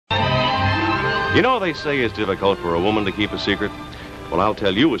You know, they say it's difficult for a woman to keep a secret. Well, I'll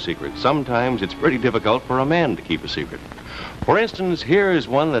tell you a secret. Sometimes it's pretty difficult for a man to keep a secret. For instance, here is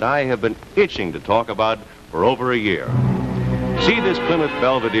one that I have been itching to talk about for over a year. See this Plymouth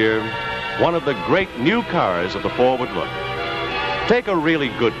Belvedere, one of the great new cars of the forward look. Take a really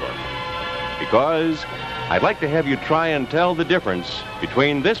good look, because I'd like to have you try and tell the difference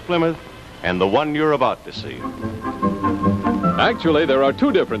between this Plymouth and the one you're about to see. Actually, there are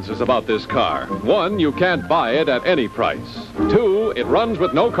two differences about this car. One, you can't buy it at any price. Two, it runs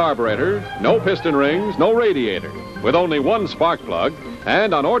with no carburetor, no piston rings, no radiator, with only one spark plug,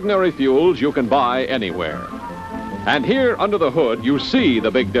 and on ordinary fuels you can buy anywhere. And here under the hood, you see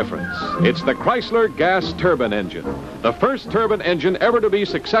the big difference. It's the Chrysler gas turbine engine, the first turbine engine ever to be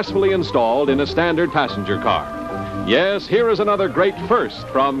successfully installed in a standard passenger car. Yes, here is another great first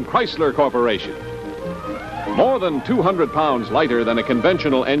from Chrysler Corporation. More than 200 pounds lighter than a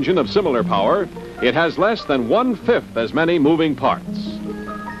conventional engine of similar power, it has less than 1/5 as many moving parts.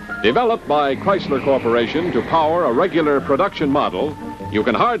 Developed by Chrysler Corporation to power a regular production model, you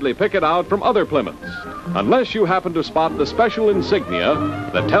can hardly pick it out from other Plymouths, unless you happen to spot the special insignia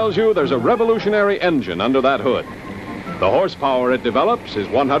that tells you there's a revolutionary engine under that hood. The horsepower it develops is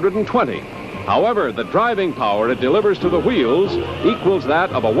 120. However, the driving power it delivers to the wheels equals that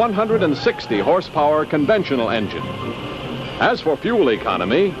of a 160 horsepower conventional engine. As for fuel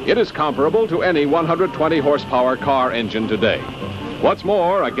economy, it is comparable to any 120 horsepower car engine today. What's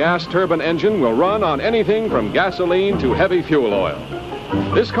more, a gas turbine engine will run on anything from gasoline to heavy fuel oil.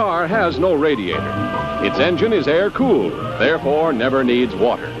 This car has no radiator. Its engine is air-cooled, therefore never needs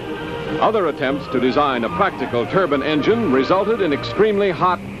water. Other attempts to design a practical turbine engine resulted in extremely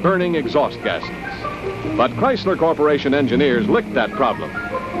hot, burning exhaust gases. But Chrysler Corporation engineers licked that problem.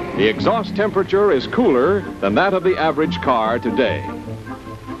 The exhaust temperature is cooler than that of the average car today.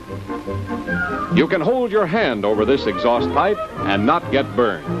 You can hold your hand over this exhaust pipe and not get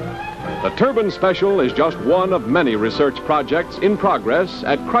burned. The Turbine Special is just one of many research projects in progress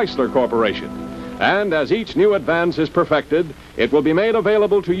at Chrysler Corporation. And as each new advance is perfected, it will be made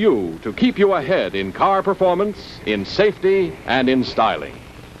available to you to keep you ahead in car performance, in safety, and in styling.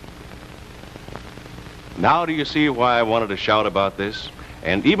 Now do you see why I wanted to shout about this?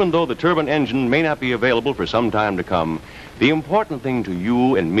 And even though the turbine engine may not be available for some time to come, the important thing to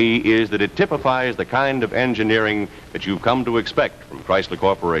you and me is that it typifies the kind of engineering that you've come to expect from Chrysler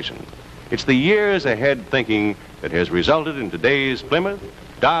Corporation. It's the years ahead thinking that has resulted in today's Plymouth,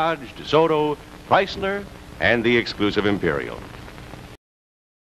 Dodge, DeSoto, Chrysler, and the exclusive Imperial.